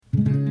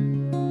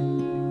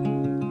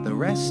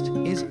Rest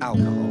is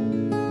Alcohol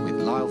with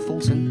Lyle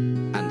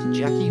Fulton and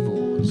Jackie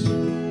Vors.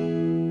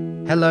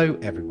 Hello,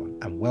 everyone,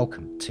 and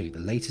welcome to the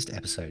latest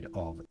episode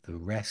of The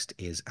Rest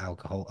is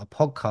Alcohol, a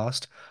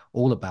podcast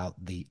all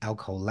about the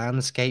alcohol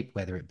landscape,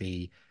 whether it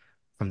be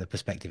from the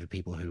perspective of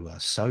people who are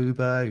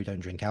sober, who don't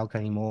drink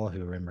alcohol anymore,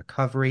 who are in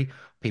recovery,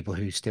 people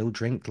who still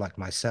drink, like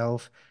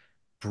myself,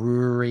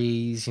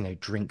 breweries,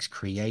 drinks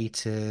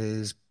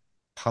creators,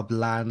 pub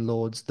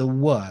landlords, the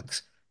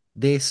works.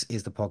 This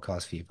is the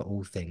podcast for you for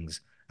all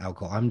things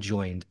alcohol. I'm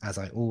joined, as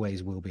I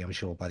always will be, I'm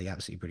sure, by the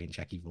absolutely brilliant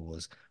Jackie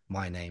Vors.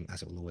 My name,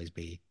 as it will always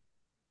be,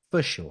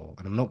 for sure.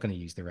 And I'm not going to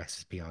use the rest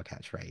is PR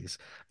catchphrase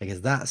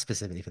because that's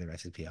specifically for the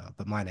rest is PR.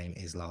 But my name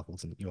is Lyle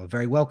Fulton. You are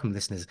very welcome,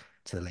 listeners,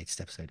 to the latest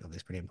episode of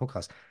this brilliant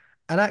podcast.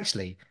 And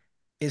actually,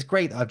 it's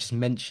great that I've just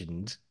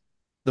mentioned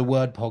the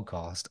word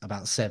podcast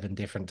about 7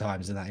 different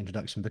times in that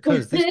introduction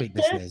because this week,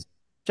 listeners,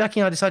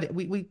 Jackie and I decided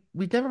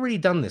we've never really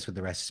done this with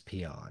the rest is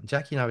PR. And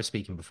Jackie and I were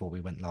speaking before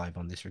we went live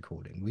on this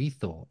recording. We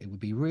thought it would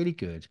be really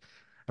good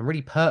and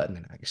really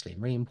pertinent, actually,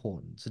 and really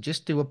important to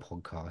just do a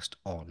podcast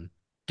on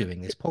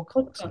doing this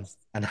podcast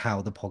and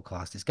how the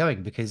podcast is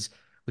going, because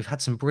we've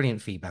had some brilliant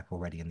feedback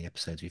already in the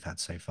episodes we've had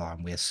so far,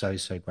 and we're so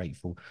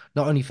grateful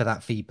not only for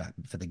that feedback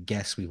but for the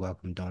guests we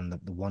welcomed on,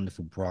 the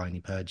wonderful Bryony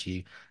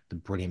Purdue, the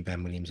brilliant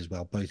Ben Williams as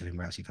well. Both of whom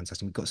were absolutely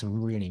fantastic. We've got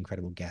some really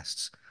incredible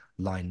guests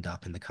lined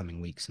up in the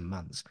coming weeks and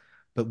months,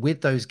 but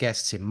with those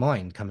guests in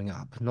mind coming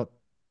up, not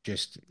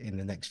just in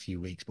the next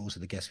few weeks but also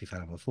the guests we've had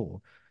on before,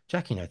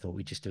 Jackie and I thought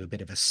we'd just do a bit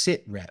of a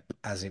sit rep,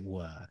 as it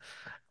were,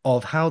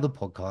 of how the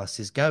podcast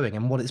is going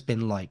and what it's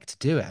been like to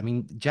do it. I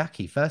mean,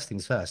 Jackie, first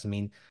things first, I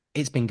mean,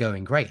 it's been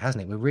going great,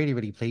 hasn't it? We're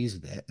really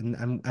pleased with it,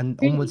 and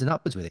onwards and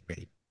upwards with it,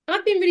 really.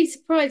 I've been really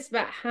surprised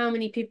about how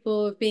many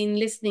people have been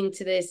listening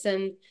to this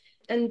and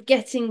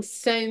getting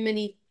so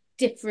many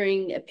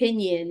differing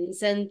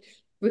opinions and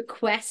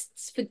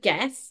requests for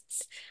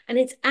guests. And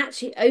it's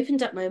actually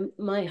opened up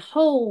my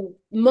whole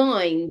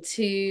mind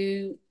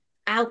to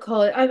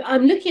alcohol.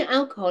 I'm looking at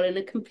alcohol in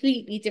a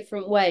completely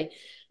different way.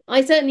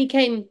 I certainly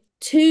came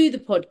to the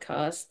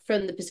podcast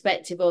from the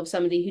perspective of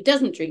somebody who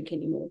doesn't drink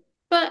anymore,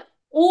 but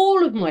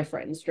all of my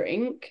friends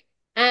drink.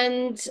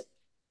 And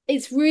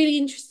it's really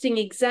interesting.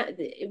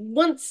 Exactly.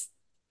 Once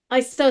I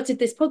started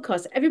this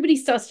podcast, everybody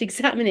started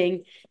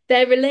examining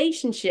their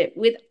relationship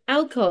with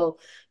alcohol,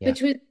 Yeah.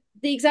 which was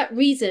the exact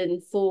reason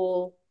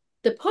for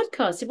the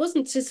podcast. It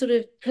wasn't to sort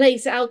of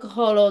place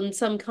alcohol on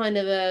some kind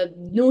of a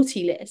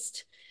naughty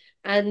list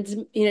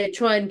and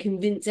try and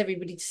convince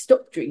everybody to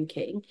stop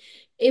drinking.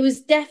 It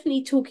was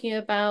definitely talking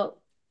about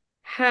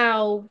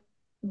how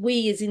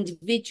we as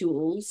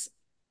individuals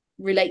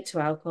relate to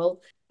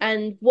alcohol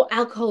and what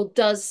alcohol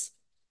does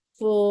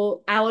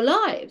for our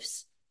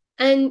lives.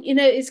 And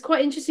it's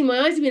quite interesting. My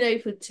eyes have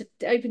been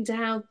open to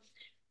how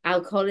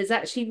alcohol is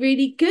actually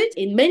really good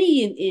in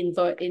many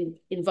in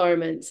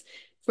environments.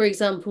 For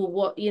example,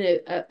 what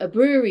a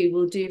brewery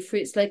will do for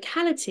its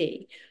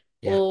locality,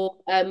 Yeah. or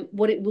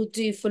what it will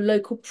do for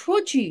local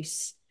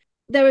produce.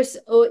 There is,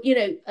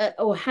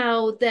 or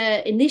how their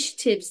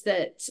initiatives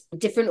that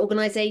different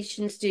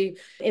organizations do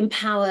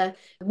empower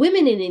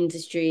women in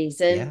industries.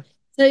 Yeah. And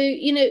so,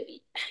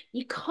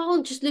 you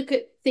can't just look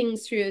at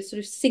things through a sort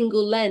of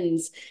single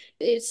lens.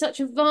 It's such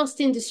a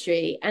vast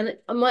industry, and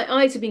my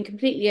eyes have been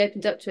completely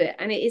opened up to it.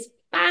 And it is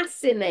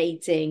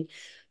fascinating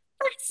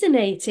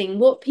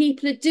what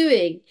people are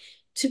doing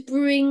to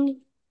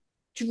bring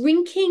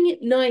drinking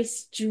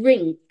nice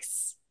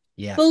drinks,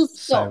 Yeah. full So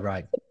stop,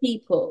 right. for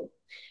people.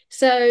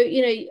 So,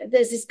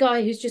 there's this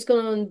guy who's just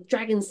gone on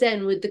Dragon's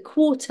Den with the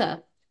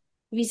quarter.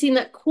 Have you seen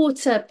that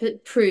quarter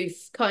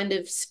proof kind of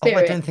Oh, I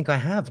spirit? don't think I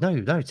have.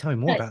 No, tell me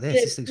more Like, about this.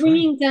 This looks great.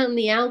 bringing down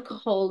the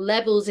alcohol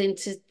levels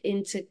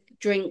into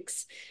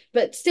drinks,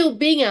 but still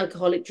being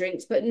alcoholic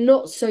drinks, but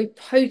not so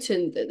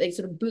potent that they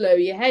sort of blow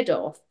your head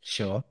off.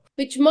 Sure.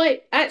 Which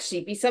might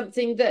actually be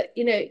something that,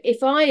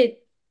 if I,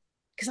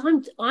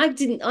 because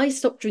I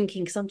stopped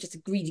drinking because I'm just a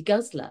greedy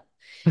guzzler.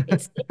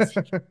 It's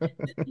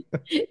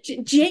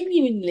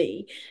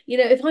genuinely,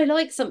 if I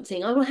like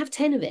something, I will have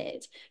 10 of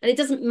it. And it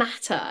doesn't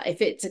matter if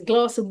it's a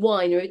glass of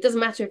wine or it doesn't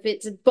matter if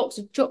it's a box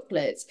of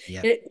chocolates,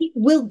 Yeah. it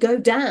will go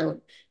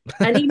down.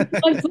 And even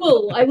if I'm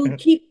full, I will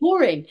keep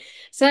pouring.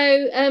 So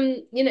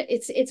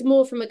it's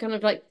more from a kind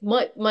of like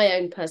my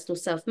own personal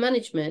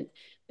self-management.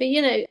 But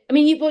I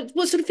mean,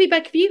 what sort of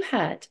feedback have you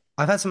had?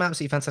 I've had some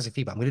absolutely fantastic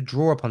feedback. I'm going to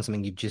draw upon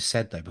something you've just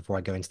said though before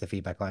I go into the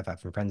feedback I've had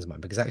from friends of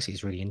mine, because actually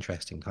it's really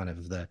interesting, kind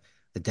of the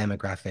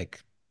demographic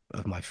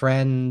of my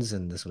friends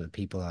and the sort of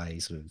people I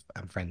sort of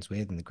am friends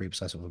with and the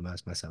groups I sort of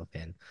immerse myself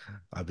in.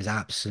 I was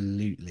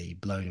absolutely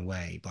blown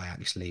away by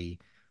actually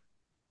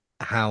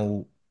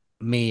how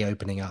me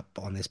opening up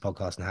on this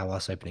podcast and how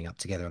us opening up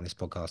together on this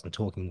podcast and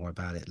talking more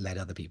about it led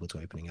other people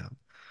to opening up.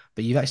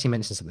 But you've actually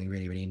mentioned something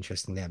really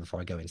interesting there before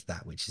I go into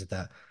that, which is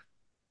that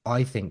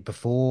I think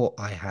before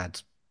I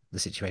had the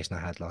situation I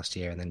had last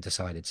year and then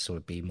decided to sort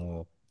of be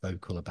more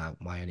vocal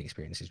about my own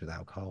experiences with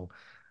alcohol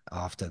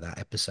after that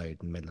episode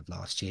in the middle of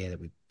last year that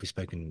we've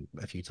spoken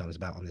a few times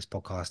about on this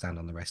podcast and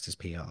on the rest as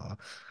PR,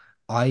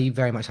 I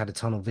very much had a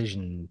tunnel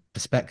vision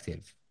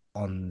perspective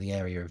on the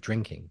area of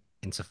drinking,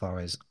 insofar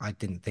as I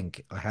didn't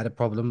think I had a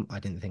problem. I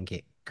didn't think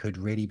it could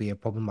really be a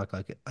problem. Like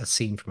I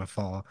seen from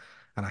afar,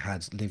 and I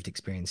had lived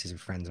experiences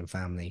of friends and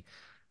family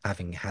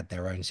having had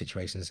their own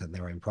situations and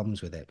their own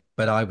problems with it.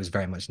 But I was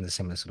very much in the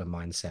similar sort of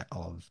mindset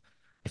of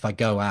if I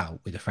go out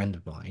with a friend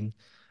of mine,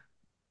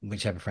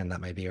 whichever friend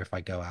that may be, or if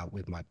I go out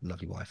with my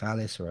lovely wife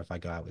Alice, or if I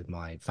go out with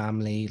my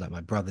family, like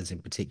my brothers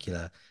in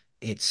particular,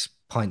 it's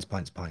pints,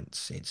 pints,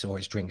 pints. It's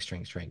drinks,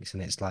 drinks, drinks.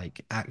 And it's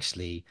like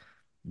actually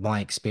my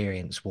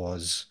experience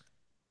was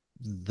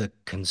the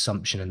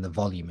consumption and the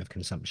volume of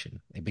consumption.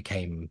 It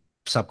became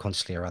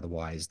subconsciously or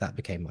otherwise, that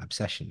became my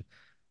obsession.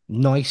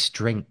 Nice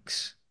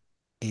drinks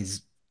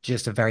is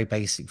just a very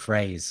basic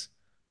phrase,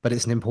 but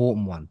it's an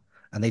important one.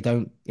 And they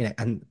don't,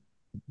 and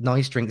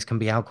nice drinks can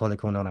be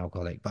alcoholic or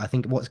non-alcoholic. But I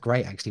think what's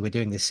great, actually, we're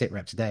doing this sit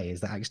rep today,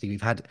 is that actually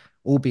we've had,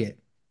 albeit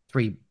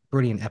three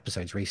brilliant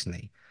episodes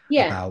recently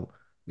Yeah. about,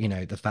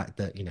 the fact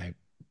that,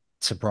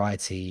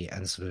 sobriety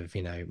and sort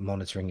of,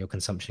 monitoring your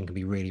consumption can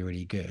be really,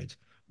 really good.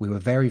 We were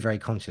very, very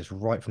conscious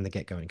right from the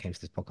get-go when it came to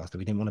this podcast that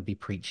we didn't want to be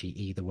preachy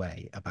either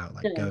way about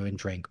like No. go and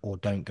drink or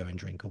don't go and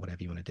drink or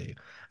whatever you want to do.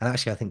 And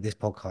actually, I think this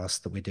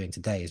podcast that we're doing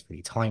today is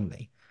really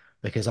timely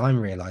because I'm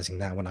realizing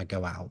now when I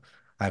go out,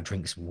 I have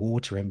drinks of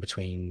water in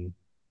between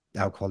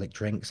alcoholic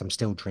drinks. I'm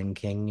still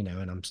drinking,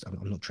 and I'm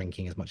not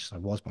drinking as much as I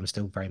was, but I'm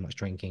still very much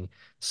drinking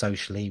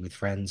socially with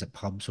friends at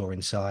pubs or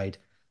inside,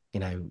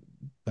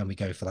 when we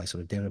go for like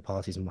sort of dinner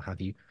parties and what have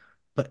you.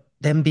 But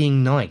them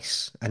being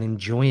nice and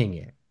enjoying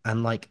it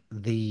and like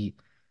the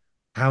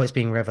how it's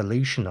being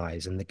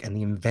revolutionized and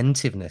the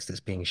inventiveness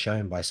that's being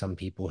shown by some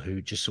people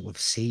who just sort of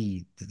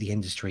see that the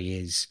industry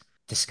is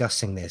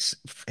discussing this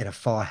in a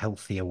far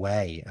healthier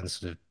way and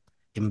sort of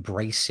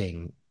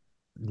embracing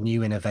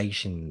new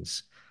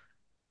innovations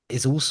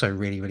is also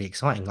really, really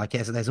exciting. Like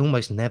there's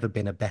almost never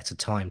been a better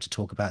time to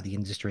talk about the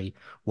industry,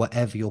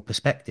 whatever your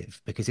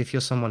perspective. Because if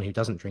you're someone who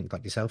doesn't drink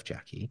like yourself,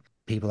 Jackie,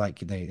 people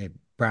like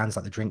brands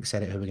like the Drinks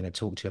Edit, who we're going to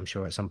talk to, I'm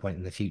sure at some point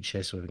in the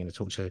future. So we're going to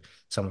talk to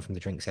someone from the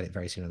Drinks Edit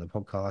very soon on the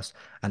podcast,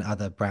 and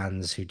other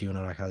brands who do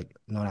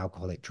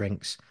non-alcoholic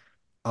drinks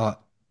are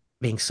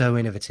being so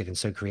innovative and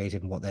so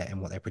creative in what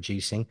they're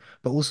producing,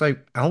 but also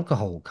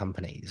alcohol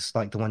companies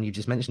like the one you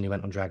just mentioned who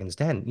went on Dragon's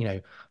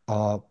Den,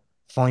 are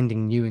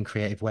finding new and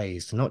creative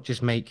ways to not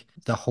just make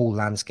the whole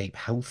landscape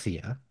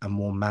healthier and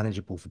more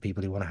manageable for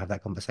people who want to have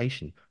that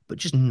conversation, but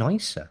just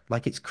nicer.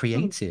 Like it's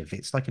creative.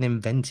 It's like an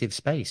inventive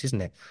space,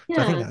 isn't it?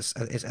 So I think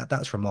Yeah.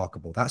 that's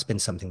remarkable. That's been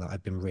something that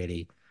I've been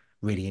really,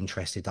 really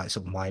interested. Like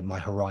sort of my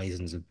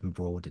horizons have been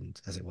broadened,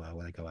 as it were,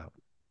 when I go out.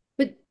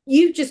 But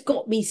you just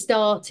got me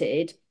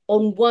started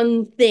on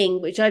one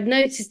thing which I've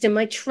noticed in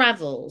my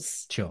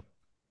travels: Sure.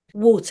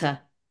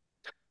 water.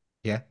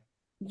 Yeah.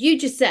 You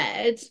just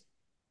said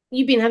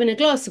you've been having a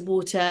glass of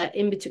water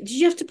in between. Did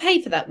you have to pay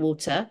for that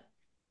water?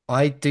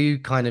 I do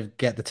kind of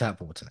get the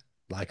tap water.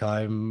 Like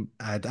and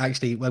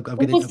actually, well, I'm Or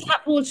gonna. was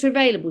tap water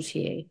available to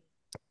you?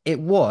 It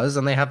was,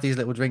 and they have these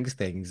little drinks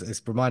things.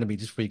 It's reminded me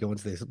just before you go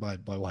into this. My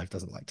wife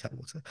doesn't like tap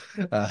water,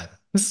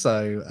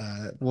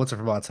 water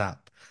from our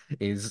tap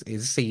is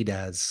seen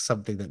as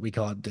something that we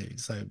can't do.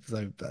 So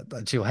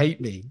she'll hate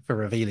me for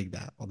revealing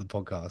that on the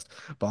podcast.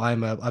 But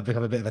I've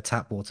become a bit of a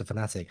tap water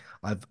fanatic.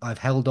 I've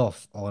held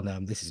off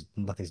on this is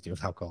nothing to do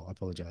with alcohol. I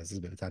apologize. This is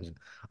a bit of a tangent.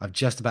 I've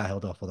just about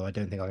held off, although I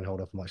don't think I can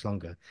hold off much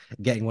longer.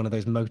 Getting one of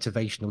those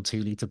motivational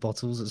 2 liter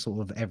bottles at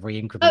sort of every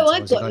increment Oh,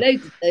 I've tells you got like,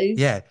 loads of those.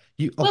 yeah,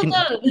 you Well can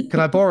done.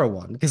 I borrow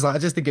one? Because like, I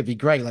just think it'd be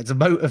great, like to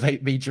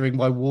motivate me during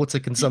my water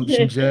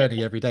consumption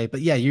journey every day.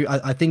 But yeah,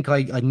 I think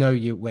I know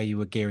you where you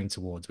were gearing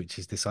towards, which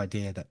is this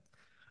idea that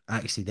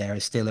actually there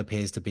still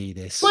appears to be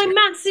this My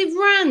massive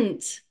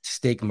rant.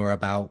 stigma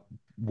about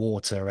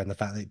water and the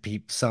fact that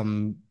people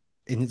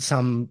in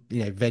some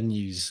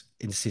venues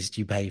insist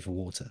you pay for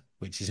water,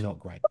 which is not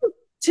great.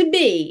 To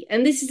me,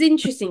 and this is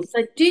interesting because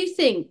I do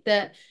think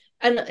that,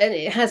 and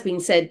it has been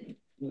said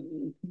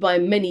by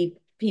many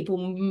people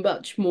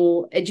much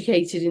more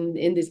educated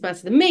in this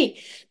matter than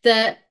me,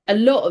 that a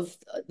lot of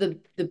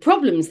the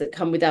problems that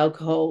come with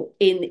alcohol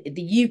in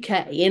the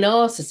UK, in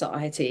our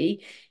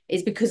society,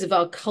 is because of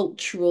our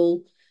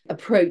cultural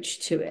approach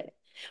to it.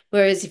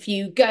 Whereas if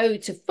you go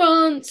to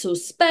France or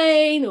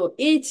Spain or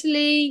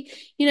Italy,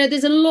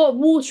 there's a lot of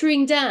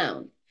watering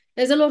down.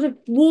 There's a lot of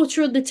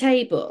water on the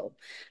table.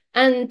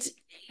 And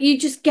you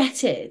just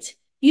get it.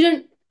 You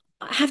don't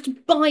have to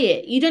buy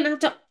it. You don't have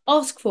to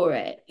ask for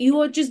it. You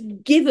are just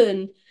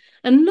given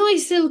a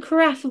nice little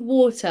carafe of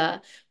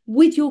water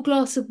with your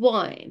glass of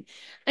wine.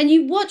 And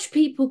you watch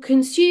people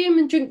consume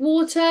and drink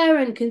water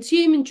and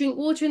consume and drink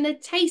water, and they're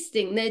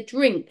tasting their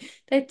drink,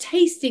 they're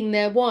tasting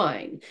their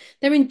wine,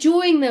 they're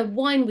enjoying their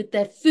wine with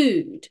their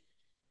food.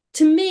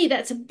 To me,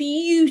 that's a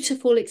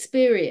beautiful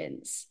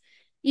experience.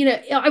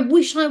 I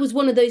wish I was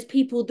one of those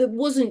people that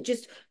wasn't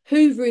just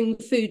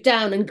hoovering food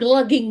down and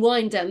glugging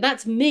wine down.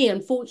 That's me,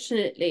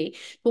 unfortunately.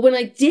 But when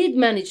I did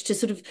manage to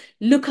sort of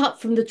look up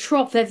from the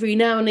trough every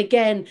now and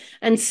again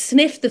and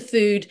sniff the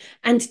food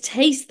and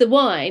taste the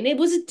wine, it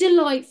was a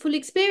delightful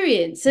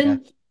experience. Yeah.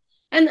 And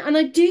And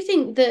I do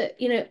think that,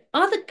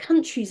 other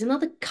countries and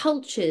other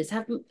cultures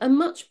have a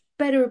much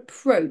better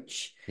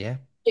approach Yeah.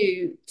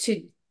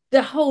 to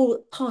the whole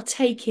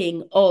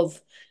partaking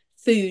of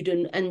food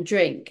and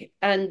drink.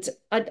 And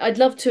I'd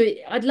love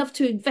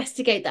to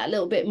investigate that a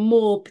little bit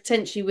more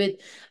potentially with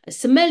a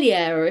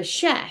sommelier or a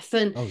chef,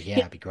 and Oh yeah,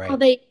 it'd be how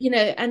great.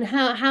 they, and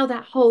how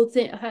that whole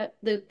thing,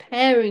 the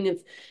pairing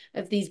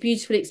of these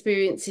beautiful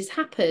experiences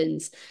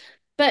happens.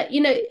 But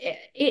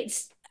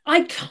it's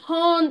I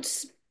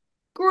can't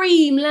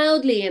scream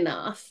loudly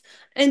enough.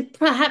 And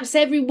perhaps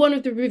every one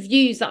of the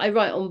reviews that I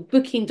write on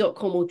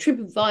booking.com or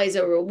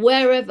TripAdvisor or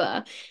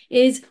wherever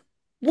is,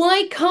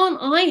 why can't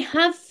I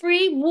have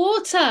free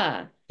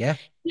water? Yeah.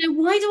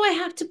 Why do I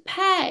have to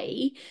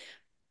pay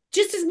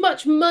just as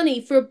much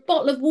money for a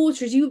bottle of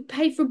water as you would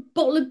pay for a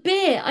bottle of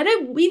beer? I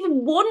don't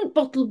even want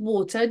bottled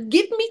water.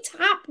 Give me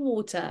tap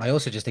water. I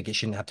also just think it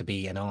shouldn't have to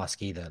be an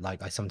ask either.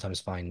 Like I sometimes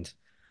find,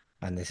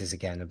 and this is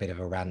again a bit of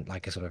a rant,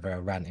 like a sort of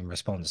a rant in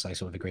response, I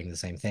sort of agreeing with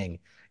the same thing.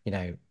 You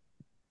know,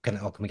 can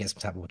we get some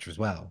tap water as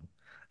well?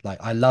 Like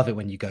I love it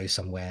when you go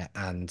somewhere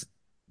and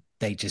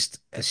they just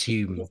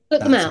assume Just put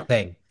them that's a out.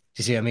 thing. Do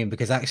you see what I mean?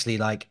 Because actually,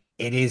 like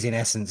it is in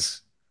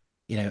essence,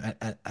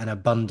 an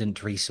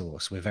abundant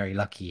resource. We're very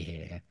lucky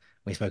here.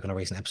 We spoke on a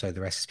recent episode of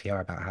the SSPR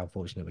about how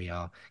fortunate we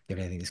are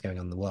given everything that's going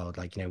on in the world.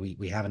 Like,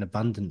 we have an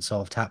abundance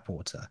of tap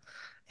water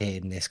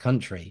in this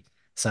country.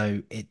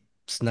 So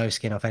it's no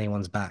skin off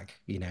anyone's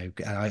back,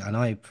 and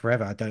I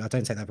forever, I don't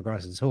take that for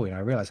granted at all. I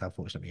realize how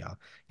fortunate we are.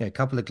 A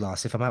couple of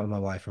glasses, if I'm out with my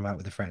wife, I'm out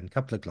with a friend, a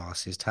couple of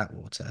glasses, tap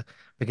water,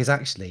 because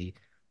actually,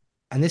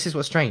 and this is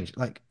what's strange.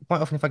 Like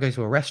quite often, if I go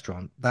to a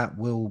restaurant, that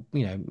will,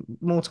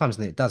 more times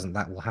than it doesn't,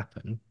 that will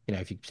happen.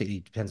 If you particularly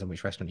depends on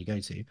which restaurant you go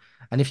to,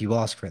 and if you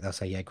ask for it, they'll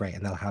say, "Yeah, great,"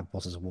 and they'll have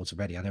bottles of water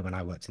ready. I know when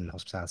I worked in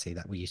hospitality,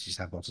 that we used to just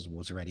have bottles of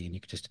water ready, and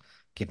you could just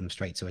give them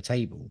straight to a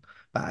table.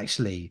 But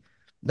actually,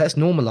 let's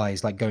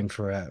normalize like going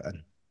for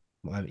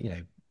well,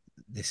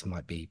 this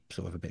might be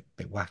sort of a bit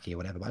wacky or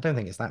whatever, but I don't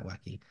think it's that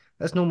wacky.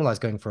 Let's normalize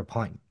going for a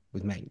pint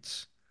with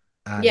mates,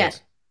 Yeah,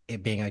 and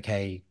it being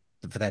okay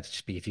for there to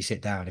just be, if you sit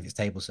down, if it's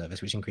table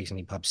service, which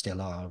increasingly pubs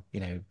still are,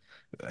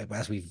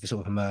 as we've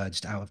sort of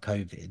emerged out of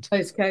COVID,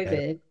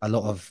 post-COVID. a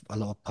lot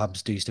of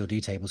pubs do still do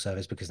table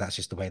service because that's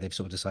just the way they've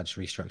sort of decided to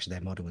restructure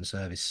their model and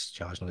service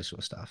charge and all this sort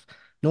of stuff.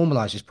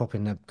 Normalize just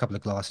popping a couple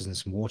of glasses and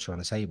some water on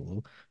a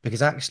table,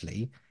 because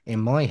actually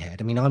in my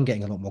head, I mean, I'm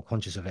getting a lot more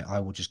conscious of it. I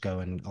will just go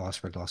and ask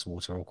for a glass of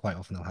water, or quite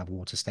often they'll have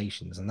water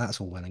stations, and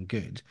that's all well and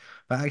good.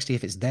 But actually,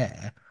 if it's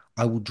there,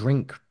 I will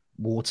drink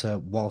water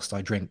whilst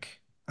I drink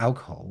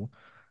alcohol,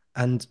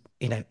 and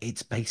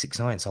it's basic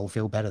science. I'll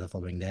feel better the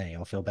following day.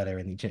 I'll feel better,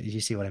 and you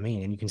see what I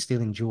mean? And you can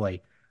still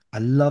enjoy. I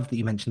love that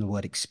you mentioned the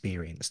word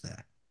experience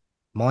there.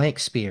 My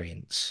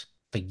experience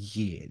for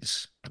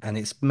years,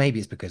 and maybe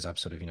it's because I'm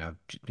sort of,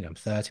 I'm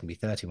 30, I'll be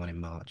 31 in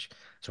March.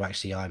 So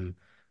actually I'm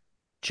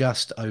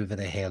just over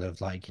the hill of,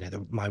 like,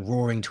 my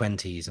roaring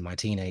 20s and my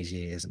teenage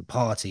years and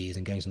parties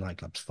and going to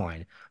nightclubs,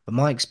 fine. But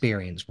my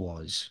experience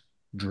was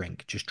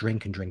drink, just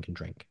drink and drink and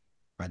drink.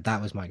 Right?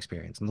 That was my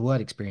experience. And the word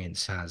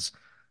experience has,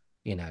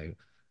 you know,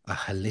 a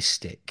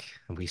holistic,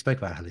 and we spoke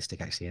about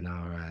holistic actually in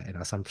our.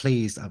 So I'm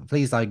pleased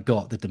I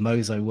got the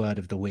Demozo word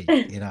of the week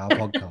in our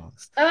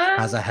podcast, Ah,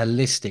 as a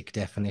holistic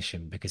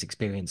definition, because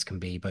experience can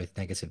be both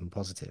negative and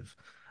positive,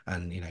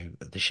 and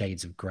the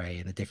shades of grey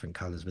and the different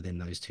colors within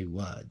those two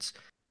words.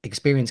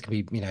 Experience can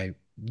be, you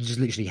just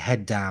literally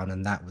head down,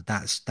 and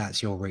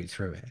that's your route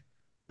through it.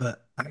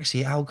 But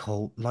actually,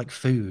 alcohol, like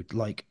food,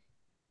 like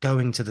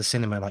going to the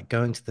cinema, like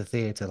going to the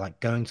theater, like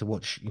going to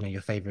watch,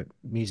 your favorite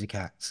music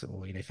acts,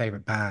 or,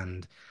 favorite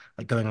band,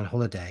 like going on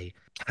holiday,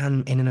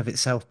 can in and of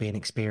itself be an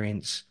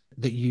experience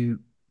that you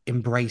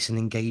embrace and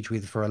engage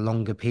with for a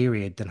longer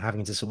period than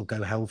having to sort of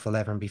go hell for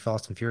leather and be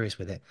fast and furious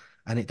with it.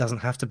 And it doesn't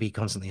have to be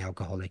constantly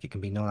alcoholic. It can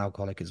be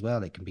non-alcoholic as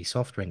well. It can be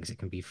soft drinks. It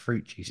can be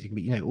fruit juice. It can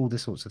be, all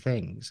these sorts of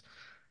things,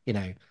 you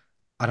know.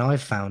 And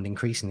I've found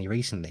increasingly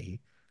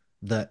recently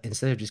that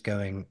instead of just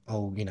going,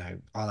 oh,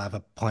 I'll have a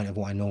pint of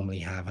what I normally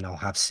have and I'll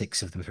have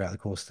six of them throughout the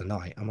course of the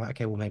night, I'm like,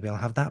 okay, well, maybe I'll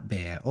have that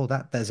beer. Oh,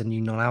 there's a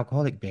new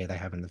non-alcoholic beer they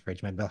have in the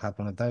fridge. Maybe I'll have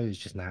one of those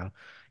just now.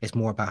 It's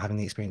more about having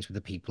the experience with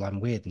the people I'm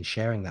with and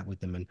sharing that with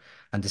them,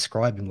 and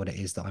describing what it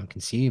is that I'm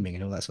consuming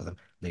and all that sort of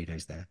thing.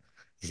 Ludo's there.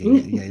 You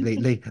see,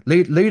 yeah,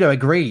 Ludo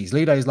agrees.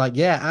 Ludo's like,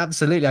 yeah,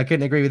 absolutely. I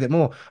couldn't agree with it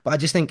more.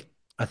 But I think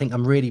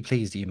I'm really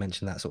pleased that you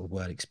mentioned that sort of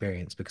word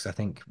experience, because I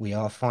think we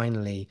are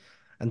finally,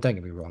 and don't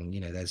get me wrong,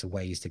 there's a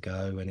ways to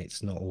go, and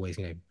it's not always,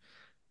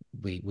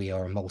 we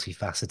are a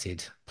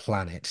multifaceted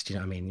planet. Do you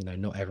know what I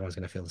mean? Not everyone's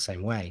going to feel the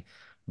same way,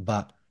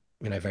 but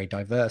very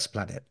diverse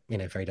planet,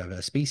 very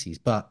diverse species.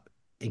 But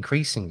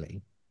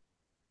increasingly,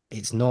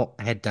 it's not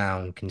head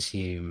down,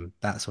 consume,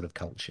 that sort of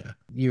culture.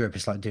 Europe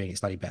is like doing it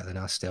slightly better than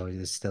us still.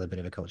 There's still a bit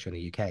of a culture in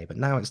the UK, but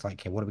now it's like,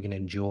 okay, what are we going to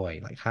enjoy?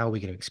 Like, how are we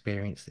going to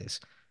experience this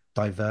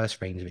diverse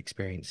range of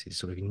experiences,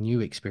 sort of new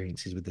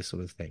experiences with this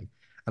sort of thing?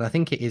 And I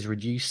think it is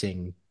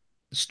reducing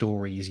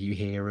stories you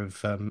hear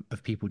of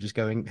people just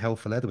going hell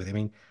for leather with it. I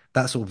mean,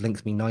 that sort of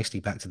links me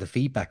nicely back to the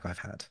feedback I've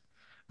had,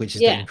 which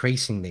is that yeah.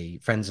 increasingly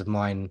friends of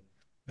mine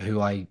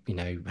who I,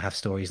 have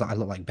stories like I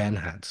look like Ben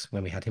had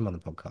when we had him on the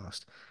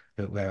podcast,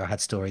 where I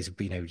had stories of,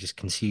 just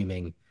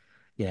consuming,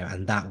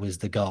 and that was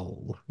the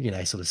goal,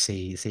 sort of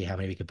see how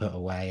many we could put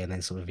away, and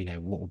then sort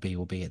of, what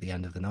will be at the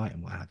end of the night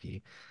and what have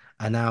you.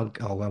 And now,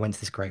 oh, I went to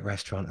this great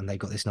restaurant and they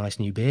got this nice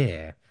new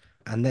beer.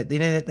 And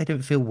they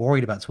don't feel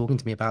worried about talking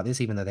to me about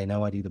this, even though they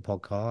know I do the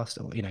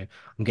podcast, or,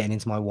 I'm getting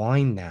into my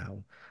wine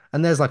now.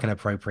 And there's like an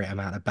appropriate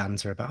amount of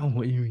banter about, oh,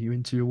 what are you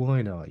into your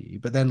wine, are you?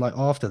 But then like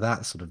after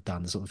that's sort of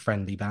done, the sort of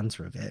friendly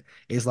banter of it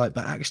is like,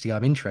 but actually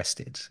I'm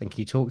interested and can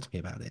you talk to me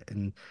about it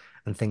and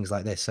things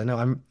like this. So no,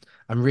 I'm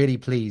really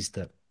pleased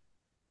that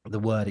the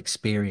word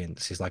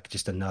experience is like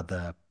just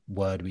another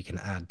word we can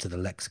add to the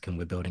lexicon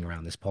we're building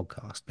around this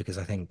podcast, because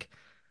I think,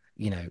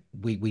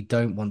 we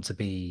don't want to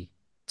be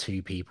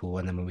two people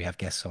and then when we have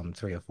guests on,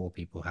 three or four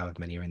people, however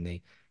many are in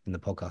the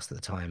podcast at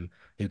the time,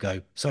 who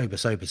go sober,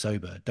 sober,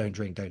 sober, don't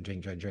drink, don't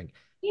drink, don't drink.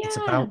 It's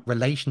Yeah, about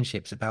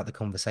relationships, about the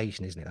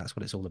conversation, isn't it? That's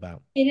what it's all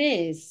about. it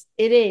is.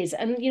 It is.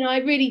 And, I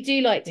really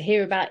do like to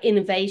hear about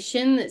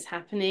innovation that's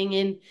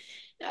happening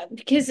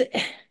because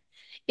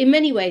in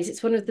many ways,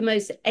 it's one of the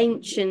most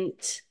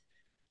ancient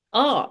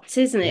arts,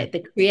 isn't Yeah, it? The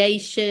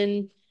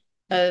creation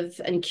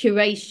of and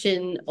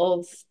curation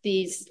of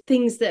these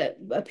things that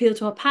appeal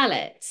to our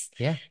palates,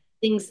 yeah,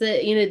 things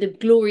that, the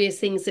glorious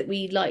things that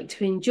we like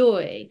to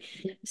enjoy.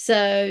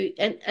 So,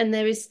 and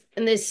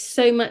there's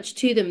so much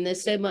to them.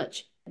 There's so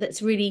much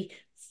that's really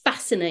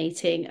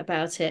fascinating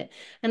about it.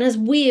 And as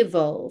we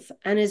evolve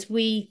and as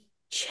we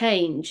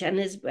change and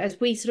as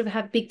we sort of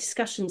have big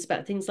discussions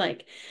about things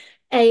like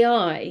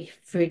AI,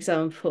 for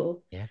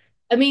example, yeah.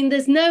 I mean,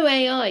 there's no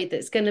AI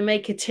that's going to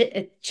make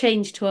a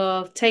change to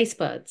our taste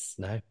buds,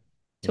 No,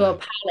 to our no,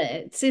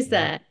 palates, is no.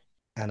 there?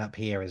 And up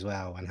here as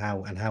well, and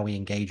how we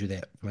engage with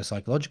it from a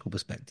psychological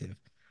perspective,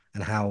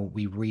 and how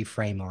we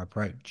reframe our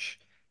approach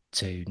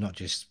to not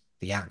just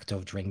the act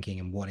of drinking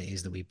and what it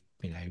is that we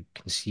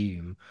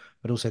consume,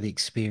 but also the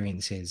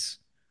experiences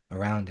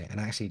around it. And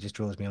actually, it just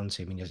draws me on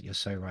to. I mean, you're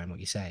so right in what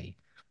you say.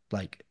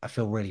 Like, I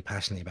feel really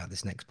passionately about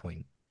this next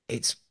point.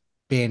 It's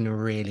been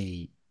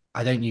really.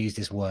 I don't use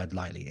this word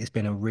lightly. It's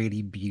been a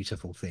really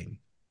beautiful thing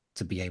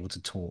to be able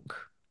to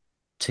talk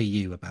to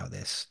you about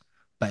this,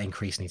 but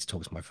increasingly to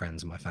talk to my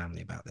friends and my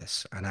family about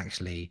this. And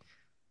actually,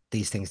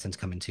 these things tend to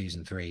come in twos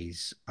and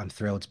threes. I'm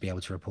thrilled to be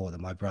able to report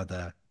that my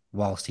brother,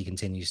 whilst he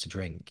continues to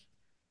drink,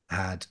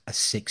 had a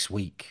 6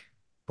 week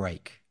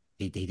break.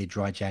 He did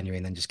dry January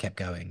and then just kept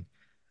going,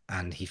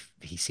 and he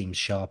seems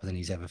sharper than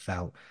he's ever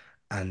felt.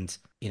 And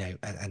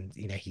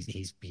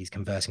he's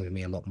conversing with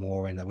me a lot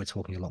more, and we're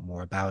talking a lot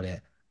more about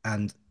it.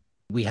 And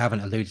we haven't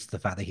alluded to the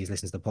fact that he's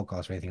listened to the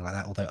podcast or anything like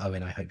that. Although,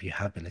 Owen, I hope you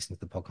have been listening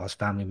to the podcast.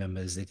 Family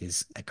members, it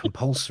is a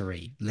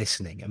compulsory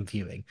listening and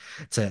viewing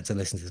to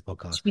listen to this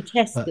podcast. Should we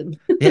test But them?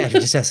 yeah, if you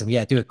just said some,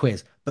 yeah, do a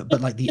quiz.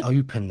 But like the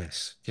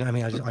openness, you know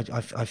what I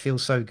mean? I feel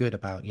so good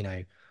about,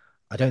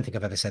 I don't think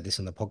I've ever said this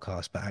on the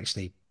podcast, but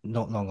actually,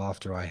 not long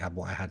after I had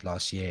what I had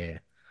last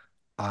year,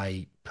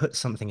 I put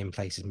something in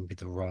place, is maybe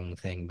the wrong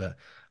thing, but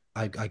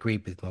I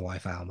agreed with my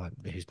wife Al,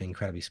 who's been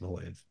incredibly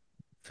supportive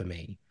for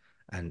me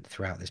and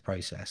throughout this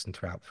process and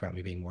throughout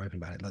me being more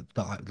open about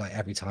it. Like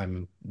every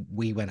time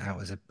we went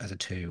out as a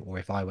two, or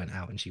if I went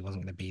out and she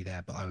wasn't going to be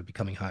there, but I would be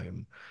coming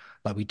home,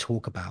 like we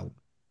talk about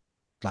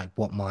like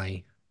what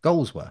my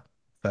goals were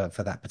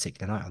for that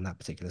particular night on that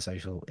particular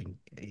social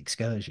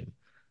excursion.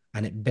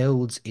 And it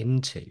builds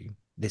into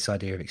this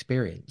idea of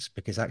experience,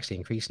 because actually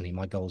increasingly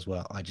my goals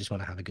were, I just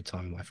want to have a good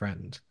time with my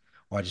friend,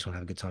 or I just want to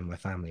have a good time with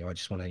my family, or I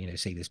just want to,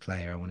 see this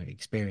player, I want to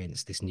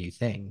experience this new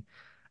thing.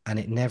 And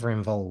it never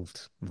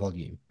involved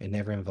volume. It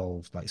never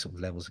involved like sort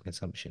of levels of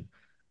consumption.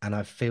 And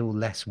I feel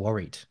less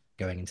worried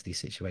going into these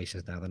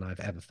situations now than I've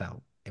ever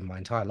felt in my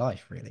entire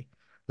life, really,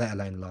 let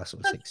alone the last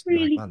sort of That's 6 to 9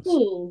 really months,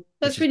 cool. which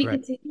That's is really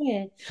great. good to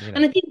hear. You know,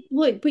 And I think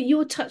what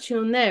you're touching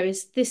on there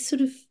is this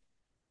sort of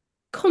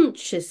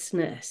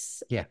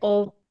consciousness yeah,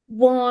 of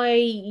why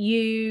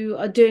you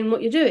are doing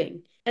what you're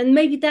doing. And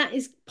maybe that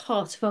is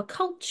part of our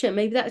culture.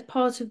 Maybe that is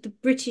part of the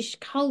British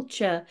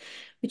culture,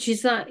 which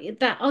is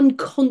that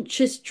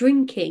unconscious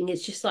drinking.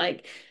 It's just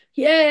like,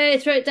 yeah,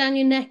 throw it down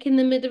your neck in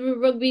the middle of a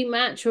rugby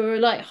match, or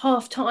like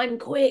half time,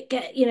 quick,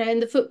 get, in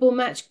the football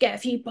match, get a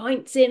few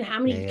pints in. How yeah,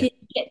 many yeah, can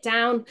you get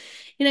down?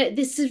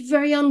 This is a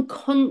very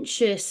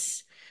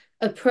unconscious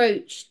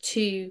approach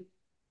to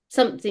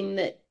something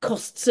that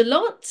costs a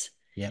lot,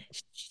 yep.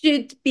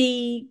 should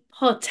be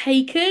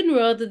partaken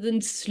rather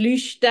than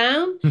slooshed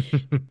down.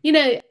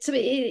 So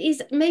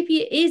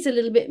it is a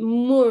little bit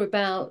more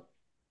about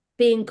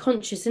being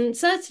conscious. And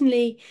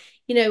certainly,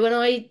 when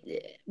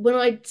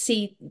I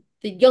see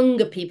the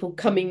younger people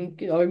coming,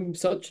 I'm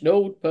such an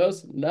old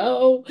person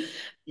now.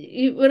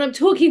 When I'm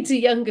talking to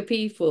younger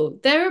people,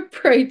 their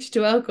approach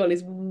to alcohol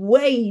is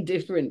way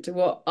different to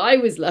what I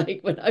was like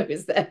when I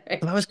was their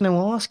Well, I was age. going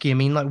to ask you, I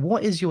mean, like,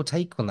 what is your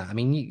take on that? I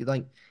mean,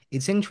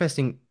 it's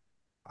interesting.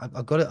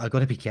 I've got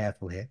to be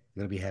careful here. I've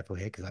got to be careful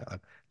here because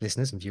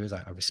listeners and viewers,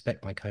 I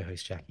respect my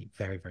co-host Jackie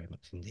very, very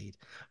much indeed.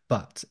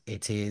 But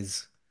it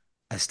is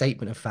a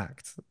statement of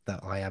fact that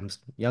I am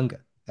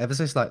younger. ever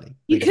so slightly,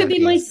 You because could like be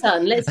my yes.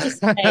 son. Let's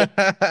just say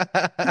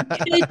you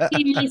could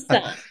be my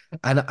son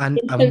and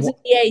and in and terms of what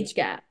the age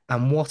gap.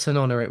 and what an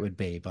honor it would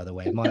be, by the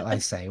way, might I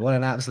say, what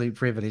an absolute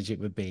privilege it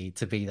would be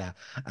to be there.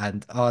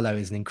 And Arlo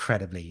is an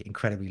incredibly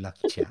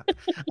lucky chap.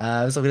 So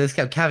I'm going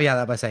to caveat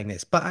that by saying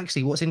this. But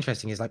actually, what's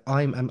interesting is like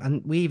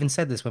and we even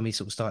said this when we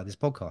sort of started this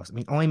podcast. I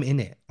mean, I'm in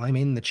it. I'm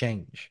in the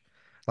change.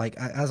 Like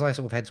as I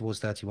sort of head towards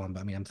 31, but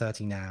I mean, I'm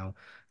 30 now.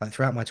 Like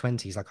throughout my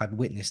 20s, like I've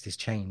witnessed this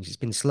change. It's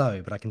been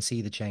slow, but I can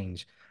see the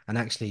change. And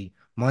actually,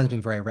 mine's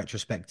been very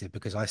retrospective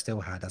because I still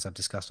had, as I've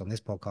discussed on this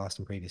podcast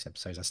and previous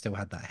episodes, I still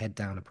had that head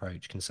down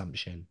approach,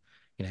 consumption.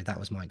 That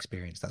was my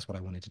experience. That's what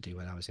I wanted to do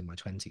when I was in my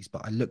 20s.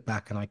 But I look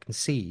back and I can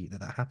see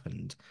that that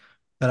happened,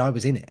 but I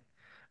was in it.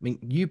 I mean,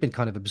 you've been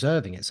kind of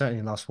observing it, certainly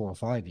in the last 4 or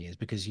 5 years,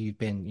 because you've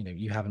been,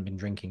 you haven't been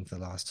drinking for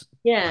the last five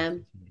Yeah.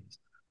 years.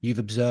 You've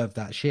observed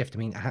that shift. I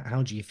mean,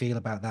 how do you feel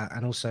about that?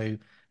 And also,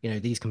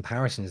 these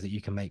comparisons that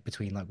you can make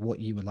between like what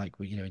you were like,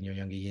 in your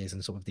younger years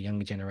and sort of the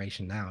younger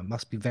generation now, it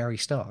must be very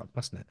stark,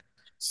 mustn't it?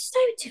 So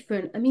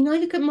different. I mean, I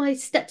look at my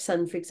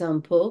stepson, for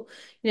example,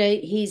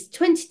 he's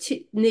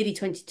 22, nearly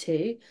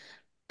 22.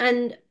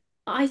 And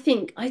I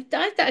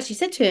actually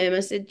said to him, I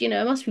said,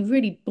 it must be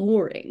really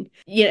boring.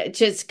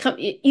 Just come,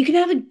 you can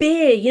have a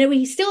beer,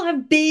 we still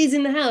have beers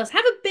in the house.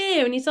 Have a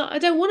beer. And he's like, I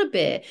don't want a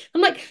beer.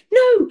 I'm like,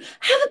 no,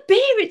 have a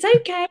beer. It's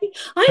okay.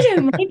 I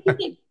don't mind. He's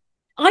like,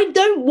 I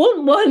don't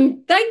want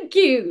one. Thank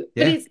you.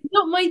 But Yeah, it's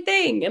not my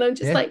thing. And I'm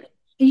just yeah, like,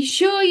 are you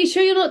sure? Are you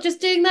sure you're not just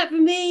doing that for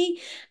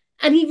me?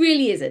 And he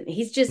really isn't.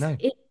 He's just, no,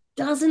 it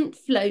doesn't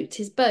float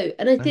his boat.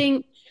 And no,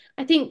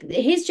 I think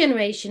his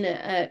generation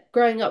are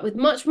growing up with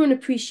much more an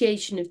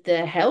appreciation of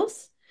their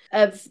health,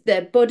 of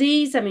their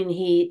bodies. I mean,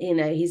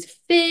 he's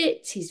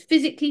fit, he's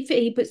physically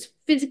fit, he puts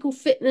physical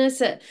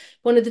fitness at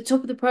one of the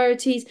top of the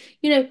priorities.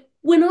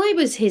 When I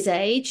was his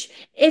age,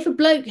 if a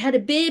bloke had a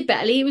beer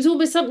belly, it was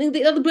almost something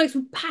that other blokes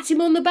would pat him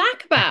on the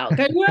back about,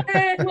 going,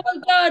 "Hey, well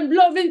done, a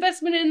lot of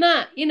investment in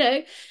that."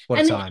 what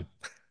a And time.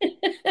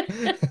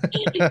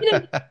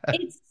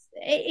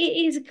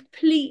 it is a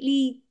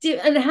completely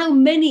different, and how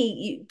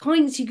many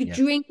pints you could Yeah,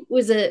 drink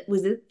was a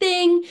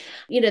thing.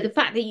 The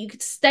fact that you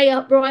could stay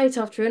upright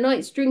after a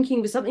night's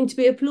drinking was something to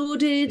be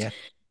applauded.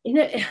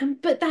 yeah,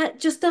 But that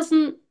just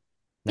doesn't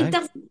it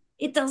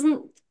no,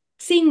 doesn't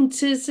seem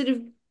to sort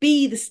of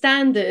be the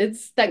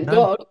standards, thank no.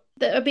 God,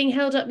 that are being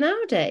held up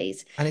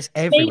nowadays. And it's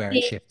everywhere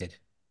it's Maybe, shifted.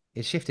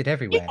 It's shifted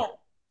everywhere.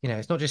 yeah.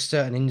 It's not just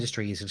certain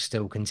industries have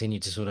still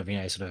continued to sort of,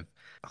 sort of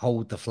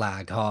hold the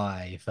flag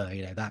high for,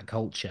 that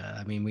culture.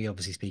 I mean, we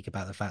obviously speak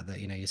about the fact that,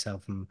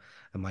 yourself and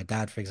my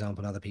dad, for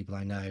example, and other people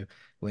I know,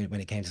 when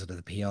it came to sort of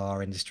the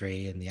PR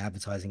industry and the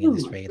advertising Oh my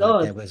industry, like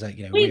there God. was a,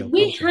 We real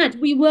we culture. had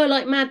we were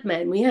like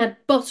madmen. We had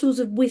bottles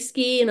of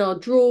whiskey in our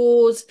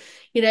drawers.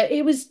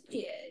 It was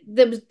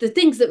there was the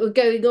things that were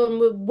going on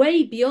were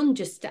way beyond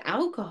just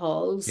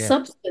alcohol, Yeah.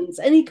 substance,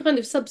 any kind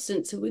of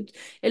substance that would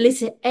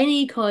elicit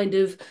any kind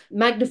of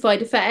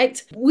magnified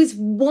effect was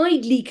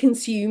widely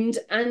consumed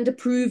and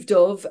approved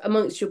of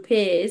amongst your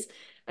peers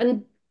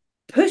and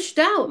pushed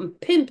out and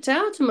pimped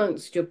out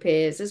amongst your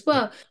peers as Yeah.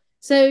 well.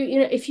 So,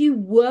 if you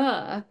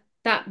were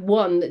that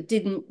one that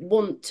didn't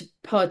want to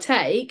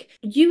partake,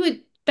 you were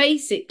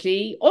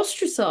basically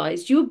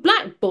ostracized. You were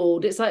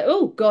blackballed. It's like,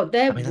 oh God, I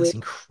they're mean, that's weird.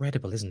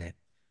 incredible, isn't it?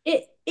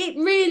 It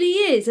really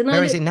is. And I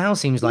Whereas look it now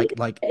seems at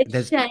like it, it's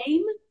there's, a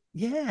shame.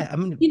 yeah, I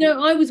mean,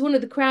 I was one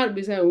of the crowd who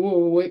was going,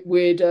 whoa,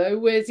 weirdo,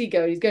 where's he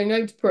going? He's going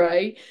home to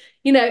pray,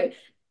 you know.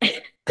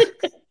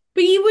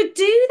 But you would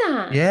do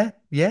that. yeah,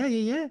 yeah,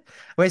 yeah, yeah.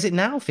 Whereas it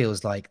now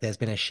feels like there's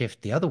been a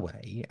shift the other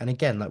way. And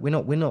again, like we're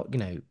not,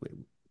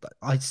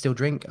 I still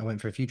drink. I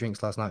went for a few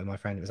drinks last night with my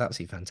friend. It was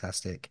absolutely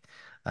fantastic.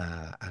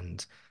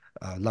 And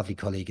our lovely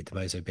colleague at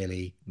Demozo,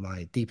 Billy,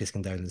 my deepest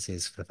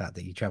condolences for the fact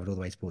that you traveled all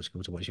the way to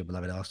Portugal to watch your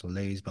beloved Arsenal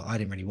lose. But I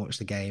didn't really watch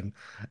the game.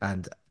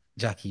 And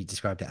Jackie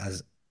described it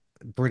as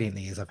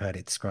brilliantly as I've heard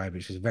it described,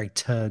 which was a very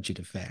turgid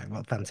affair.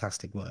 What a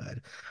fantastic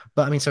word.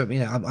 But I mean, so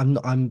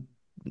I'm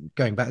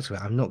going back to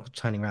it, I'm not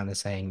turning around and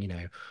saying,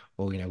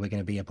 or we're going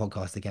to be a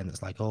podcast again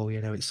that's like, oh,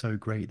 it's so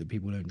great that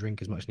people don't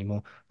drink as much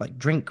anymore. Like,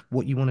 drink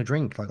what you want to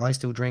drink. Like, I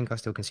still drink, I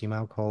still consume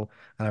alcohol,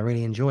 and I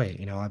really enjoy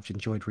it. I've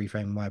enjoyed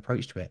reframing my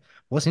approach to it.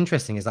 What's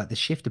interesting is like the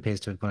shift appears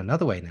to have gone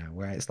another way now,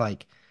 where it's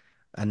like,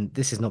 and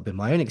this has not been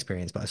my own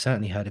experience, but I've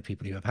certainly heard of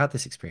people who have had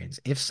this experience.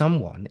 If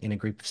someone in a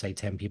group of say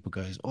 10 people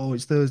goes, oh,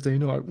 it's Thursday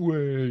night,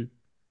 way,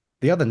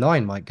 the other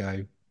nine might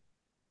go,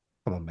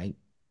 come on, mate.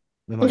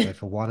 We might go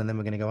for one and then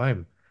we're going to go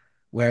home.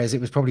 Whereas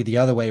it was probably the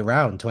other way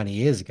around 20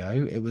 years ago.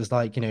 It was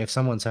like, if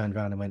someone turned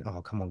around and went,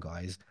 oh, come on,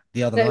 guys,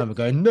 the other No, nine were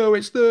going, no,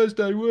 it's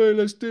Thursday. Whoa,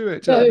 let's do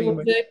it. Do you know no, what I it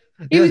mean? wasn't.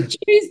 It Yeah. was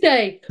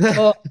Tuesday.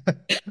 Oh.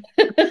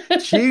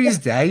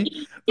 Tuesday,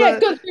 Yeah,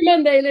 but got through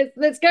Monday.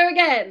 Let's go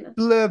again.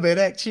 blimey,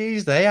 heck,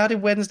 Tuesday. How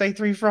did Wednesday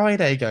through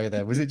Friday go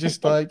then? Was it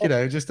just like,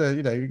 just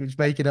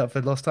making up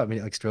for lost time? I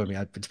mean,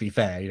 extraordinary. To be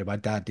fair, my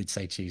dad did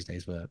say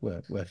Tuesdays were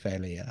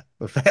fairly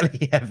were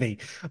fairly heavy.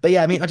 But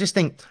yeah, I mean, I just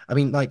think, I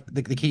mean, like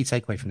the key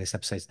takeaway from this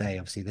episode today,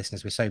 obviously,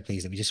 listeners, we're so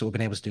pleased that we just sort of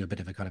been able to do a bit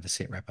of a kind of a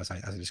sit rep as I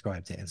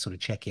described it and sort of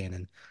check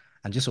in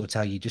and just sort of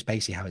tell you just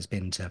basically how it's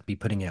been to be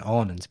putting it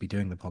on and to be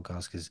doing the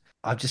podcast. Because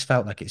I've just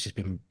felt like it's just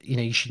been,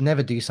 you should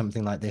never do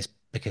something like this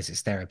because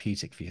it's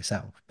therapeutic for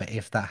yourself. But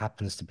if that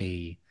happens to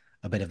be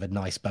a bit of a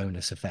nice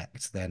bonus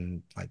effect,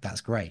 then like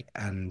that's great.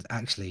 And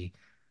actually,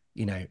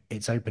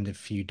 it's opened a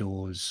few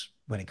doors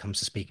when it comes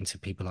to speaking to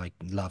people I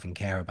love and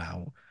care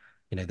about.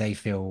 They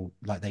feel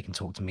like they can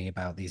talk to me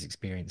about these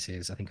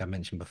experiences. I think I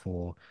mentioned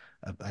before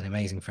an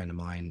amazing friend of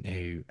mine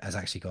who has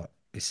actually got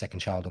his second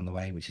child on the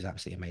way, which is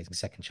absolutely amazing.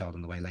 Second child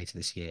on the way later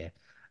this year,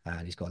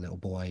 and he's got a little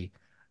boy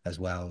as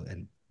well,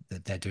 and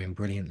they're doing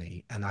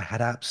brilliantly. And I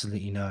had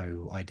absolutely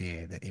no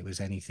idea that it was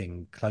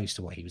anything close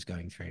to what he was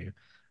going through.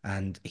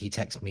 And he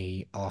texted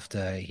me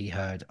after he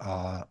heard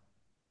our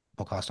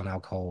podcast on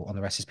alcohol on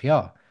the Rest is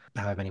PR,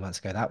 however many months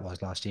ago that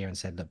was last year, and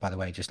said that, by the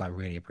way, just like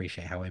really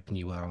appreciate how open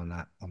you were on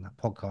that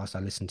podcast. I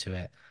listened to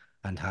it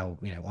and how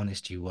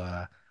honest you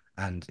were,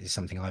 and it's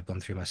something I've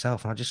gone through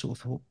myself. And I just sort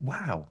of thought,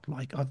 wow,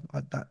 like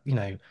that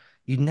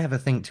you'd never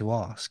think to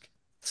ask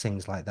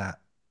things like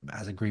that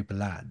as a group of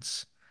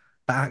lads.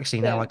 But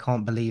actually, now Yeah. I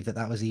can't believe that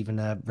that was even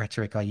a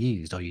rhetoric I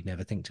used, or you'd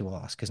never think to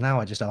ask, because now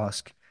I just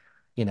ask.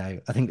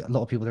 I think a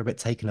lot of people are a bit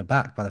taken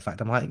aback by the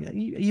fact I'm like, are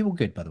you all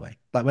good, by the way?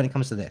 Like when it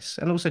comes to this,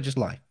 and also just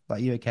life,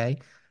 like, you okay?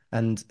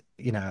 And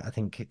I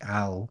think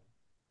Al,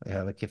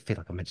 I feel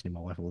like I'm mentioning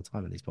my wife all the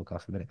time in these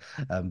podcasts for a minute,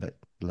 but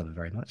love her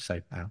very much. So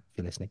Al, if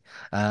you're listening,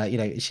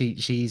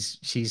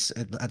 she's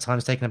at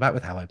times taken aback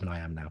with how open I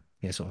am now.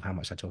 Sort of how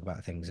much I talk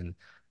about things and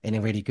in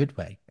a really good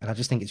way. And I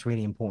just think it's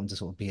really important to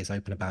sort of be as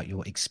open about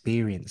your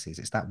experiences.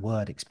 It's that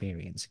word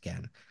experience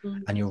again,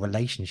 and your Mm.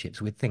 relationships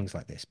with things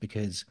like this,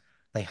 because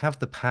they have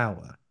the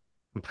power,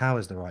 and power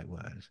is the right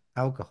word.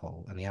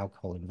 Alcohol and the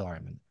alcohol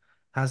environment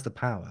has the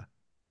power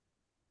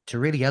to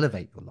really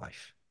elevate your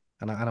life.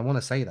 And I want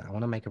to say that. I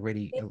want to make a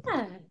really, Yeah.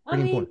 I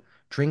really mean, important.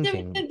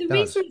 Drinking the does.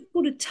 reason it's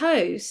called a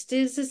toast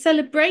is a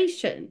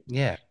celebration.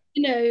 Yeah.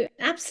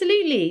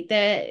 Absolutely.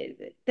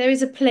 There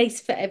is a place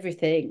for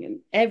everything and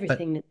But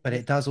everything. but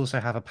it does also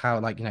have a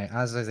power, like,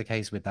 as is the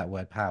case with that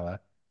word power,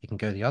 it can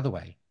go the other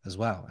way as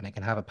well. And it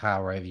can have a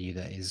power over you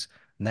that is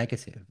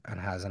negative and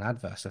has an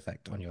adverse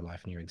effect on your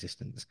life and your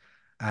existence.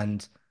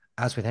 And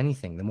as with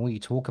anything, the more you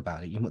talk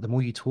about it, the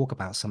more you talk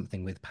about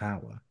something with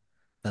power,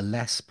 the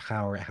less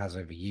power it has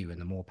over you and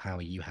the more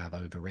power you have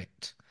over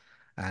it.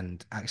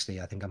 And actually,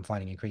 I think I'm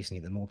finding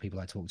increasingly the more people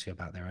I talk to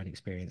about their own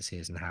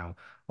experiences and how,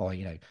 or,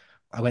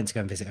 I went to go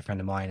and visit a friend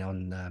of mine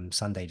on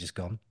Sunday just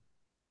gone,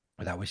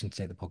 without wishing to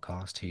take the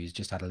podcast, who's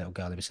just had a little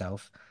girl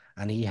himself,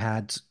 and he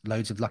had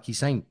loads of Lucky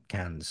Saint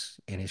cans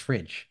in his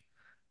fridge.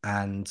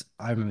 And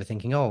I remember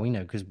thinking, oh,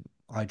 because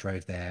I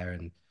drove there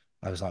and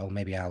I was like, oh,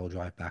 maybe Al will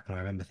drive back. And I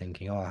remember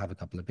thinking, oh, I'll have a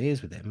couple of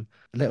beers with him.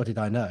 Little did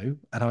I know,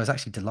 and I was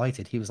actually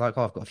delighted. He was like,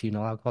 oh, I've got a few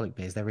non-alcoholic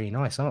beers. They're really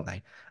nice, aren't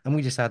they? And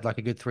we just had like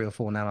a good 3 or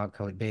 4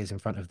 non-alcoholic beers in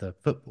front of the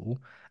football.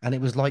 And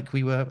it was like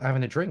we were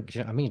having a drink. Do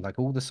you know what I mean? Like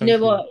all the You know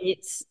social what? I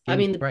cues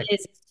mean, were the great.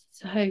 beers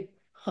are so,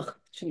 oh, I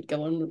shouldn't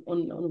go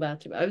on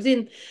about it. But I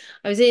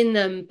was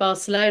in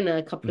Barcelona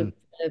a couple Mm.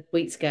 of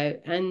weeks ago,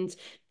 and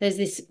there's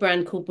this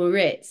brand called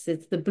Moritz.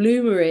 It's the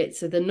blue Moritz,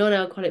 so the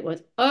non-alcoholic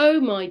ones. Oh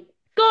my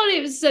God,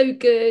 it was so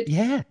good.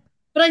 Yeah.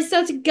 But I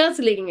started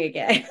guzzling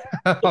again.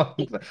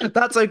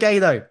 That's okay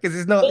though, because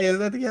it's not. Yeah,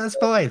 that's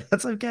fine.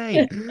 That's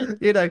okay.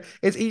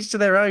 It's each to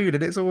their own,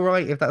 and it's all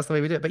right if that's the way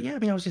we do it. But yeah, I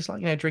mean, I was just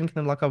like, drinking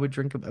them like I would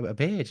drink a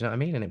beer. Do you know what I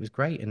mean? And it was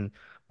great. And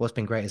what's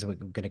been great is we're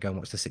going to go and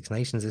watch the Six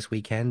Nations this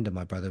weekend. And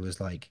my brother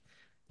was like,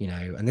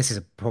 and this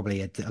is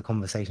probably a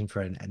conversation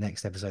for a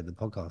next episode of the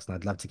podcast. And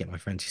I'd love to get my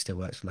friend who still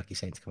works for Lucky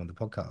Saint to come on the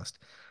podcast.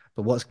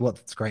 But what's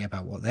great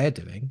about what they're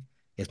doing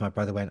is my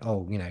brother went,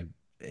 oh,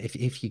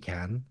 if you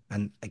can,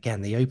 and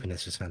again, the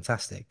openness was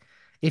fantastic.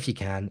 If you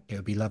can, it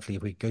would be lovely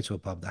if we go to a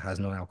pub that has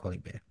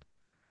non-alcoholic beer.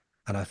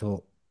 And I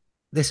thought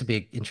this would be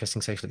an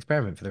interesting social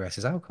experiment for the rest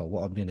of his alcohol.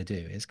 What I'm going to do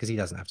is, because he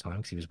doesn't have time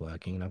because he was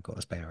working and I've got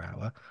a spare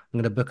hour, I'm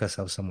going to book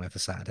ourselves somewhere for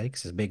Saturday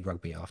because it's a big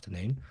rugby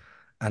afternoon.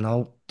 And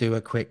I'll do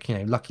a quick,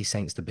 Lucky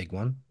Saint's the big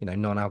one,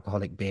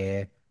 non-alcoholic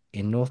beer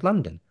in North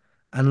London.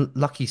 And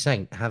Lucky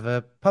Saint have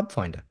a pub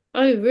finder.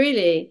 Oh,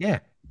 really? Yeah,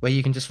 where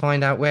you can just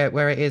find out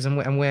where it is and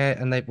where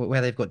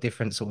they've got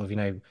different sort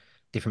of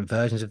different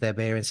versions of their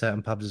beer in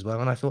certain pubs as well.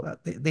 And I thought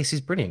this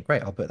is brilliant,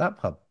 great. I'll book that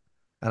pub.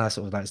 And I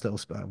sort of like this little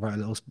wrote a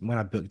little when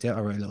I booked it,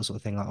 I wrote a little sort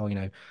of thing like,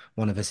 oh,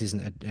 one of us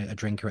isn't a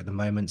drinker at the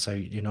moment, so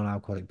your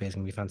non-alcoholic beer is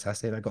gonna be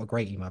fantastic. I got a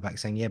great email back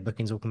saying, yeah,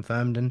 booking's all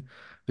confirmed, and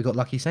we got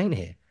Lucky Saint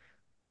here.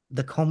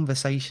 The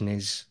conversation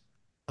is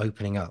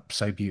opening up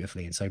so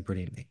beautifully and so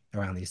brilliantly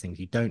around these things.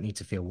 You don't need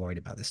to feel worried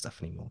about this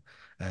stuff anymore.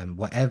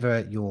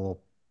 Whatever your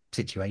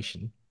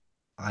situation,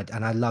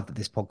 and I love that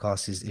this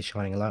podcast is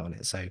shining a light on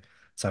it. So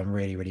I'm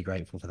really, really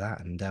grateful for that.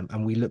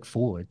 And we look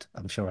forward,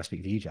 I'm sure I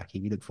speak for you,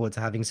 Jackie, we look forward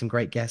to having some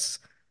great guests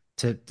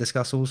to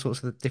discuss all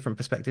sorts of different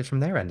perspectives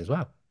from their end as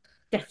well.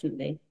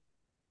 Definitely.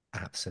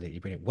 Absolutely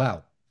brilliant.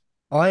 Well,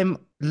 I'm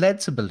led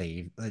to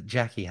believe that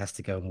Jackie has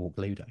to go and walk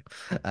Ludo.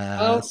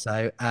 Oh,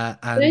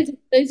 And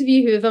those of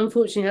you who have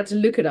unfortunately had to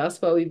look at us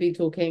while we've been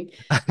talking,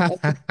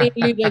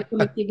 Ludo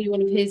come and give you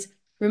one of his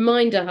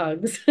reminder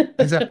hugs.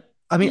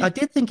 I mean, I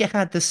did think it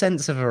had the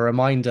sense of a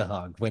reminder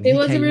hug when It he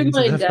was a came into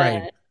the frame.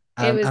 reminder.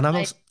 It was And I'm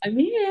like, also, I'm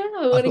here.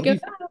 I I've want to got go to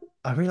be, out.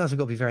 I realize I've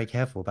got to be very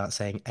careful about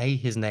saying A,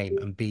 his name,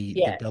 and B,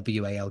 the Yeah.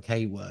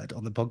 WALK word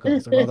on the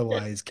podcast, or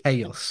otherwise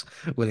chaos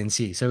will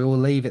ensue. So we will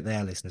leave it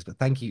there, listeners. But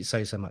thank you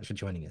so, so much for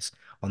joining us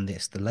on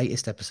this, the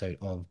latest episode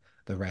of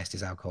The Rest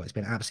is Alcohol. It's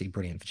been absolutely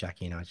brilliant for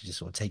Jackie and I to just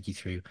sort of take you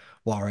through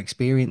what our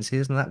experience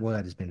is. And that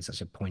word has been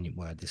such a poignant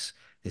word this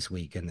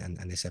week and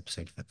this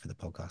episode for the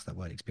podcast, that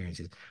word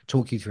experiences.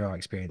 Talk you through our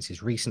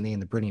experiences recently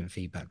and the brilliant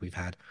feedback we've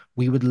had.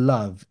 We would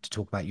love to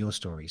talk about your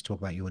stories, talk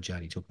about your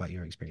journey, talk about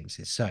your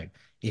experiences. So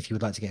if you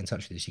would like to get in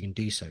touch with us, you can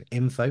do so.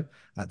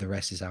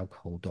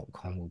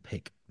 info@therestisalcohol.com. We'll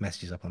pick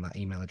messages up on that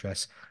email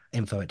address.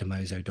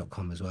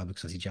 info@demozo.com as well,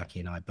 because obviously Jackie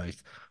and I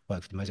both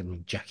work for Demozo. I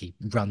mean, Jackie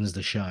runs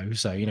the show.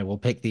 So, we'll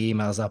pick the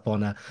emails up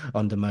on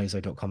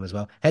demozo.com as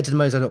well. Head to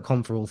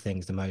demozo.com for all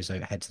things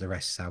Demozo. Head to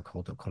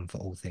therestisalcohol.com for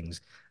all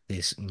things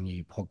this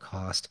new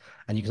podcast.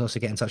 And you can also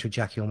get in touch with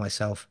Jackie or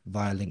myself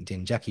via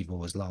LinkedIn. Jackie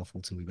Vors, Lyle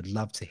Fulton. We would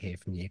love to hear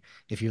from you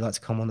if you'd like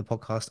to come on the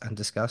podcast and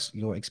discuss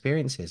your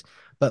experiences.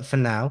 But for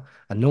now,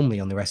 and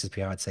normally on the Rest is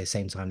PR, I'd say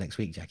same time next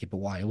week, Jackie. But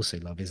what I also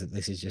love is that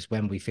this is just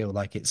when we feel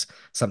like it's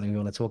something we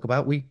want to talk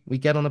about, we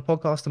get on a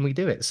podcast and we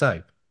do it.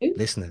 So,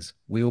 listeners,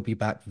 we will be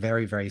back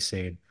very, very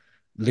soon.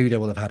 Ludo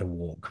will have had a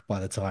walk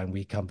by the time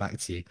we come back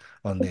to you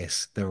on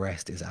this. The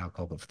Rest is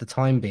Alcohol. But for the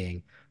time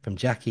being, from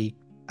Jackie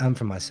and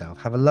from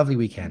myself, have a lovely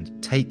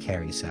weekend. Take care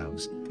of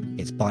yourselves.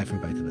 It's bye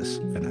from both of us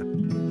for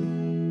now.